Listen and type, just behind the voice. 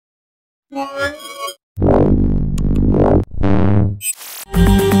Raven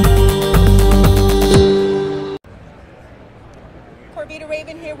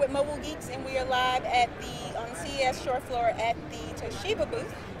here with Mobile Geeks, and we are live at on CES shore floor at the Toshiba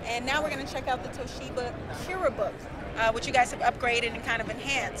booth. And now we're going to check out the Toshiba KIRAbook, which you guys have upgraded and kind of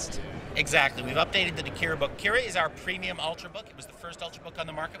enhanced. Exactly. We've updated the KIRAbook. Kira is our premium Ultrabook. It was the first Ultrabook on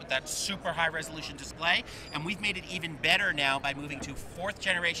the market with that super high resolution display, and we've made it even better now by moving to 4th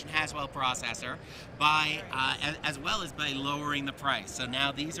generation Haswell processor, as well as by lowering the price. So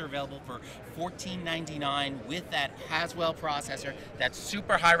now these are available for $14.99 with that Haswell processor, that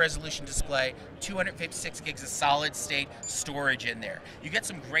super high resolution display, 256 gigs of solid state storage in there. You get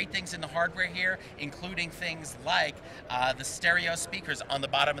some great things in the hardware here, including things like the stereo speakers on the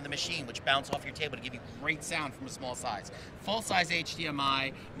bottom of the machine, which bounce off your table to give you great sound from a small size. Full-size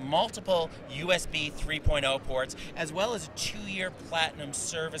HDMI, multiple USB 3.0 ports, as well as a 2-year platinum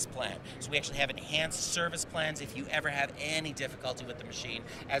service plan. So we actually have enhanced service plans if you ever have any difficulty with the machine,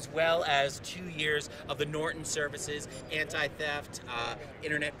 as well as 2 years of the Norton services, anti-theft,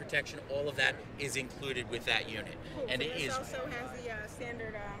 internet protection. All of that is included with that unit. Cool. And so it this is also has the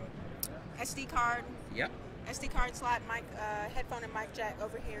standard SD card. Yep. SD card slot, mic, headphone and mic jack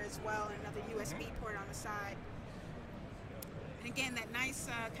over here as well, and another USB port on the side. And again, that nice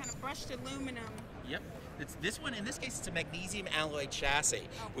kind of brushed aluminum. Yep. It's this one, in this case, it's a magnesium alloy chassis,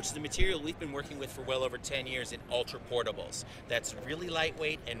 which is a material we've been working with for well over 10 years in ultra portables. That's really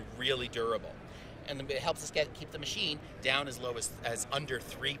lightweight and really durable. And it helps us keep the machine down as low as under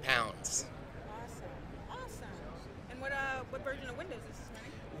 3 pounds. Awesome. Awesome. And what version of Windows is this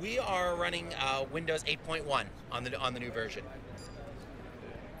running? We are running Windows 8.1 on the new version.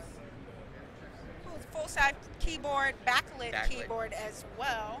 Cool. Full-size keyboard, backlit keyboard as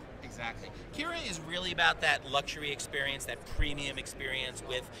well. Exactly. Kira is really about that luxury experience, that premium experience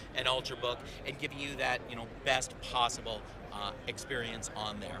with an Ultrabook, and giving you that best possible experience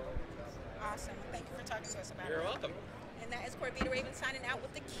on there. Awesome. Thank you for talking to us about it. You're welcome. And that is Raven signing out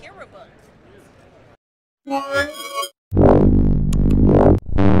with the KIRAbook.